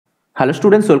Hello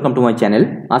students, welcome to my channel.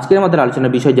 আজকের আমাদের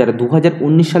আলোচনার বিষয় যারা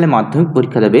 2019 সালে মাধ্যমিক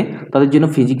পরীক্ষা দেবে তাদের জন্য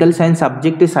ফিজিক্যাল সায়েন্স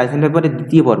সাবজেক্টের সাজেশন পেপারের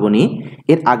দ্বিতীয় পর্ব নিয়ে।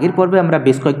 এর আগের পর্বে আমরা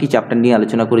বেশ কয়েকটি চ্যাপ্টার নিয়ে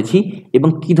আলোচনা করেছি এবং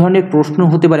কী ধরনের প্রশ্ন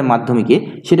হতে পারে মাধ্যমিকে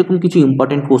সেরকম কিছু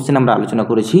ইম্পর্টেন্ট কোশ্চেন আমরা আলোচনা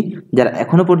করেছি। যারা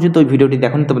এখনও পর্যন্ত ওই ভিডিওটি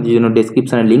দেখেন তোমাদের জন্য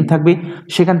ডেসক্রিপশনে লিঙ্ক থাকবে,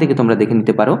 সেখান থেকে তোমরা দেখে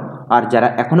নিতে পারো। আর যারা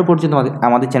এখনও পর্যন্ত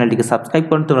আমাদের চ্যানেলটিকে সাবস্ক্রাইব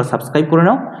করেন তোমরা সাবস্ক্রাইব করে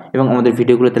নাও এবং আমাদের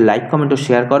ভিডিওগুলোতে লাইক কমেন্ট ও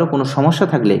শেয়ার করো। কোনো সমস্যা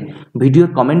থাকলে ভিডিওর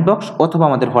কমেন্ট বক্স অথবা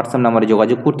আমাদের হোয়াটসঅ্যাপ নাম্বারে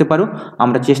যোগাযোগ করতে পারো,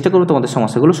 আমরা চেষ্টা করব তোমাদের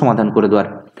সমস্যাগুলো সমাধান করে দেওয়ার।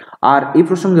 আর এই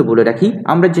প্রসঙ্গে বলে রাখি,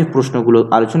 আমরা যে প্রশ্নগুলো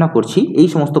আলোচনা করছি এই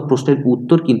সমস্ত প্রশ্নের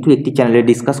উত্তর কিন্তু একটি চ্যানেলে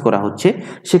ডিসকাস করা হচ্ছে,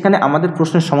 সেখানে আমাদের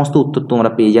প্রশ্নের সমস্ত উত্তর তোমরা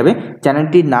পেয়ে যাবে।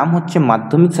 চ্যানেলটির নাম হচ্ছে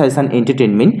মাধ্যমিক সাজেশন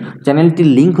এন্টারটেনমেন্ট। চ্যানেলটির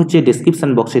লিঙ্ক হচ্ছে ডেসক্রিপশন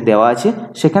বক্সে দেওয়া আছে,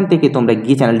 সেখান থেকে তোমরা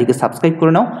গিয়ে চ্যানেলটিকে সাবস্ক্রাইব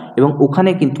করে নাও এবং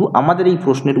ওখানে কিন্তু আমাদের এই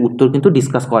প্রশ্নের উত্তর কিন্তু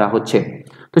ডিসকাস করা হচ্ছে।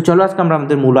 তো চলো আজকে আমরা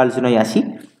আমাদের মূল আলোচনায় আসি।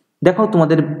 দেখো,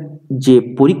 তোমাদের যে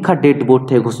পরীক্ষার ডেট বোর্ড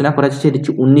থেকে ঘোষণা করা হচ্ছে সেটি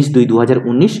হচ্ছে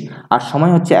 19/2/2019, আর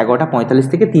সময় হচ্ছে 11:45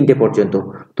 থেকে 3টে পর্যন্ত।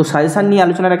 তো সাজেশান নিয়ে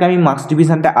আলোচনার আগে আমি মার্কস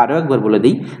ডিভিশনটা আরও একবার বলে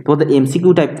দিই। তোমাদের MCQ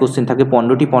টাইপ কোশ্চেন থাকবে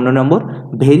 15টি 15 নম্বর,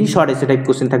 ভেরি শর্ট এসে টাইপ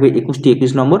কোশ্চেন থাকবে 21টি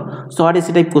 21 নম্বর, শর্ট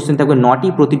এসে টাইপ কোশ্চেন থাকবে 9টি,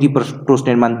 প্রতিটি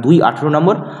প্রশ্নের মান 2 18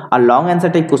 নম্বর, আর লং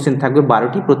অ্যান্সার টাইপ কোশ্চেন থাকবে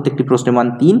 12টি, প্রত্যেকটি প্রশ্নের মান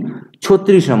 3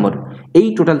 36 নম্বর। এই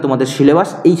টোটাল তোমাদের সিলেবাস।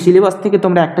 এই সিলেবাস থেকে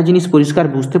তোমরা একটা জিনিস পরিষ্কার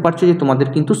বুঝতে পারছো যে তোমাদের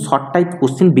কিন্তু শর্ট টাইপ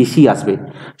কোশ্চেন বেশি আসবে।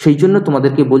 সেই জন্য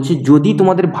তোমাদেরকে বলছি, যদি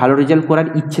তোমাদের ভালো রেজাল্ট করার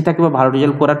ইচ্ছে থাকে বা ভালো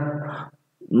রেজাল্ট করার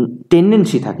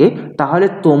টেন্ডেন্সি থাকে তাহলে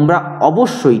তোমরা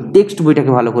অবশ্যই টেক্সট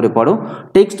বইটাকে ভালো করে পড়ো।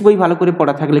 টেক্সট বই ভালো করে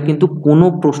পড়া থাকলে কিন্তু কোনো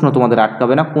প্রশ্ন তোমাদের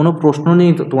আটকাবে না, কোনো প্রশ্ন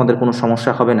নিয়ে তোমাদের কোনো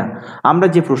সমস্যা হবে না। আমরা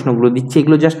যে প্রশ্নগুলো দিচ্ছি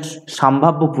এগুলো জাস্ট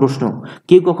সম্ভাব্য প্রশ্ন।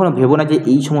 কেউ কখনো ভেবো না যে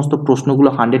এই সমস্ত প্রশ্নগুলো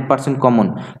 100% কমন,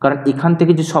 কারণ এখান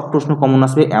থেকে যে সব প্রশ্ন কমন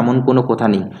আসবে এমন কোনো কথা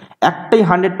নেই। একটাই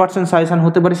 100% সাজেশন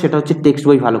হতে পারে, সেটা হচ্ছে টেক্সট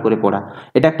বই ভালো করে পড়া।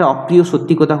 এটা একটা অপ্রিয়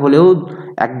সত্যি কথা হলেও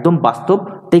একদম বাস্তব।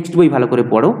 টেক্সট বই ভালো করে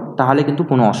পড়ো, তাহলে কিন্তু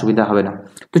কোনো অসুবিধা হবে না।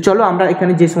 তো চলো আমরা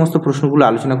এখানে যে সমস্ত প্রশ্নগুলো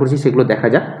আলোচনা করেছি সেগুলো দেখা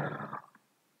যাক।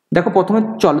 দেখো, প্রথমে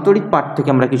চলতরিৎ পাঠ থেকে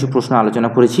আমরা কিছু প্রশ্ন আলোচনা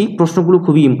করেছি। প্রশ্নগুলো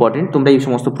খুবই ইম্পর্টেন্ট, তোমরা এই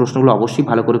সমস্ত প্রশ্নগুলো অবশ্যই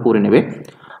ভালো করে নেবে।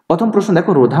 প্রথম প্রশ্ন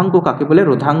দেখো, রোধাঙ্ক কাকে বলে?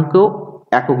 রোধাঙ্ক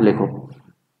একক লেখো।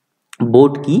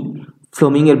 বোর্ড কি?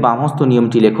 ফ্লোমিংয়ের বামহস্ত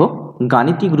নিয়মটি লেখো।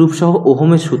 গাণিতিক রূপ সহ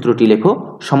ওহমের সূত্রটি লেখো।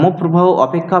 সমপ্রবাহ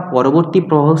অপেক্ষা পরবর্তী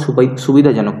প্রবাহ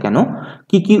সুবিধাজনক কেন?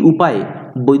 কি কি উপায়ে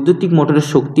বৈদ্যুতিক মোটরের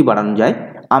শক্তি বাড়ানো যায়?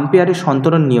 আম্পেয়ারের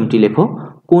সন্তরণ নিয়মটি লেখো।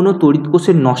 কোনো তড়িৎ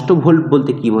কোষের নষ্ট ভোল্ট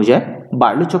বলতে কী বোঝায়?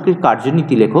 বার্লো চক্রের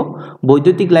কার্যনীতি লেখো।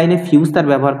 বৈদ্যুতিক লাইনে ফিউজ তার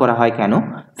ব্যবহার করা হয় কেন?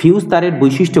 ফিউজ তারের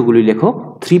বৈশিষ্ট্যগুলি লেখো।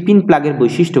 3-পিন প্লাগের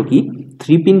বৈশিষ্ট্য কী?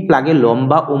 3-পিন প্লাগের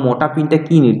লম্বা ও মোটা পিনটা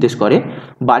কী নির্দেশ করে?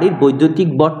 বাড়ির বৈদ্যুতিক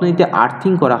বর্তনীতে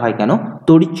আর্থিং করা হয় কেন?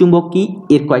 তড়িৎ চুম্বক কী?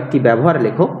 এর কয়েকটি ব্যবহার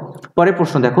লেখো। পরের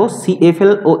প্রশ্ন দেখো,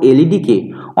 CFL ও LED-কে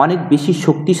অনেক বেশি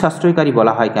শক্তি সাশ্রয়কারী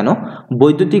বলা হয় কেন?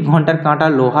 বৈদ্যুতিক ঘণ্টার কাঁটা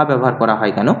লোহা ব্যবহার করা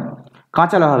হয় কেন?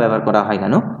 কাঁচা লোহা ব্যবহার করা হয়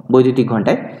কেন বৈদ্যুতিক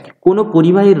ঘণ্টায়? কোনো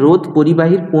পরিবাহীর রোধ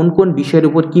পরিবাহীর কোন কোন বিষয়ের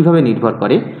উপর কিভাবে নির্ভর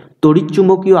করে?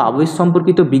 তড়িৎচুম্বকীয় আবেশ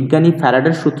সম্পর্কিত বিজ্ঞানী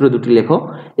ফ্যারাডের সূত্র দুটি লেখো।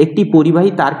 একটি পরিবাহী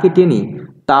তারকে টেনে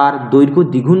তার দৈর্ঘ্য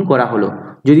দ্বিগুণ করা হলো,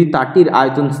 যদি তারটির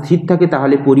আয়তন স্থির থাকে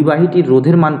তাহলে পরিবাহীটির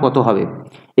রোধের মান কত হবে?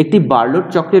 একটি বার্লোর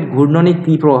চক্রের ঘূর্ণনে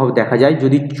কী প্রভাব দেখা যায়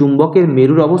যদি চুম্বকের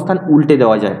মেরুর অবস্থান উল্টে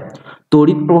দেওয়া যায়?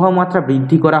 তড়িৎ প্রবাহ মাত্রা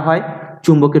বৃদ্ধি করা হয়,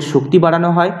 চুম্বকের শক্তি বাড়ানো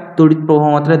হয়, তড়িৎ প্রবাহ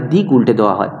মাত্রার দিক উল্টে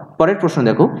দেওয়া হয়। পরের প্রশ্ন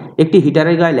দেখো, একটি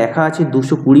হিটারের গায়ে লেখা আছে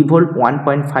 220 ভোল্ট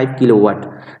 1.5 কিলোওয়াট।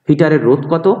 হিটারের রোধ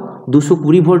কত?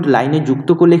 220 ভোল্ট লাইনে যুক্ত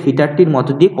করলে হিটারটির মধ্য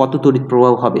দিয়ে কত তড়িৎ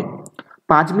প্রবাহ হবে?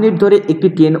 5 মিনিট ধরে একটি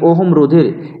 10 ওহম রোধের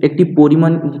একটি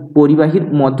পরিবাহীর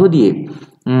মধ্য দিয়ে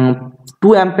 2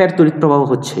 অ্যাম্পিয়ার তড়িৎ প্রবাহ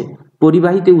হচ্ছে,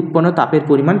 পরিবাহীতে উৎপন্ন তাপের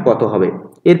পরিমাণ কত হবে?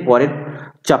 এর পরের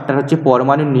চ্যাপ্টার হচ্ছে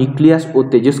পরমাণু নিউক্লিয়াস ও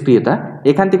তেজস্ক্রিয়তা।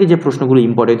 এখান থেকে যে প্রশ্নগুলো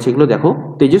ইম্পর্টেন্ট সেগুলো দেখো।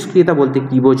 তেজস্ক্রিয়তা বলতে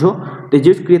কি বোঝো?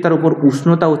 তেজস্ক্রিয়তার উপর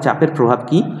উষ্ণতা ও চাপের প্রভাব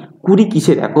কি? কুড়ি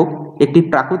কিসের একক? একটি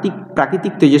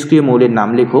প্রাকৃতিক তেজস্ক্রিয় মৌলের নাম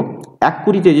লেখো। 1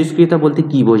 কুড়ি তেজস্ক্রিয়তা বলতে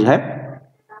কি বোঝায়?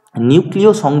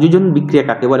 নিউক্লিয় সংযোজন বিক্রিয়া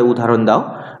কাকে বলে? উদাহরণ দাও।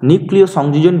 নিউক্লিয়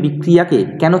সংযোজন বিক্রিয়াকে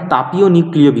কেন তাপীয়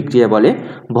নিউক্লিয় বিক্রিয়া বলে?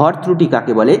 ভর ত্রুটি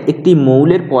কাকে বলে? একটি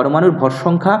মৌলের পরমাণুর ভর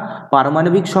সংখ্যা,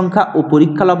 পারমাণবিক সংখ্যা ও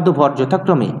পরীক্ষালব্ধ ভর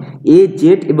যথাক্রমে A, Z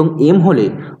এবং M হলে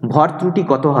ভর ত্রুটি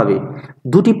কত হবে?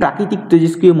 দুটি প্রাকৃতিক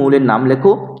তেজস্ক্রিয় মৌলের নাম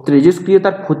লেখো।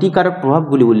 তেজস্ক্রিয়তার ক্ষতিকারক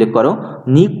প্রভাবগুলি উল্লেখ করো।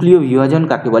 নিউক্লিয় বিভাজন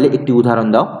কাকে বলে? একটি উদাহরণ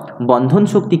দাও। বন্ধন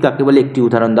শক্তি কাকে বলে? একটি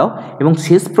উদাহরণ দাও। এবং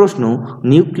শেষ প্রশ্ন,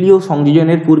 নিউক্লিয়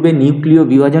সংযোজনের পূর্বে নিউক্লিয়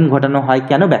বিভাজন ঘটানো হয়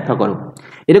কেন? ব্যাখ্যা করো।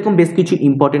 এরকম বেশ কিছু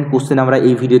ইম্পর্টেন্ট কোশ্চেন আমরা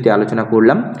এই ভিডিওতে আলোচনা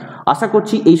করলাম। আশা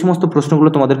করছি এই সমস্ত প্রশ্নগুলো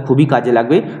তোমাদের খুবই কাজে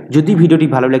লাগবে। যদি ভিডিওটি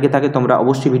ভালো লেগে থাকে তোমরা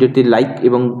অবশ্যই ভিডিওটি লাইক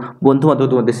এবং বন্ধুবান্ধব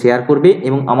তোমাদের শেয়ার করবে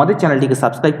এবং আমাদের চ্যানেলটিকে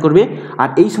সাবস্ক্রাইব করবে। আর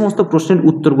এই সমস্ত প্রশ্নের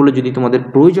উত্তরগুলো যদি তোমাদের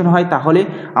প্রয়োজন হয় তাহলে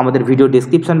আমাদের ভিডিও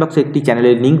ডেসক্রিপশন বক্সে একটি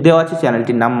চ্যানেলের লিঙ্ক দেওয়া আছে,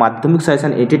 চ্যানেলটির নাম মাধ্যমিক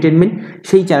সাজেশন এন্টারটেনমেন্ট।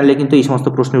 সেই চ্যানেলে কিন্তু এই সমস্ত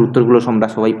প্রশ্নের উত্তরগুলো তোমরা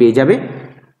সবাই পেয়ে যাবে।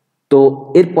 তো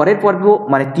এর পরের পর্ব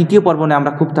মানে তৃতীয় পর্ব নিয়ে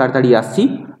আমরা খুব তাড়াতাড়ি আসছি।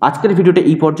 আজকের ভিডিওটা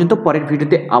এই পর্যন্ত, পরের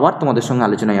ভিডিওতে আবার তোমাদের সঙ্গে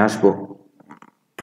আলোচনায় আসবো।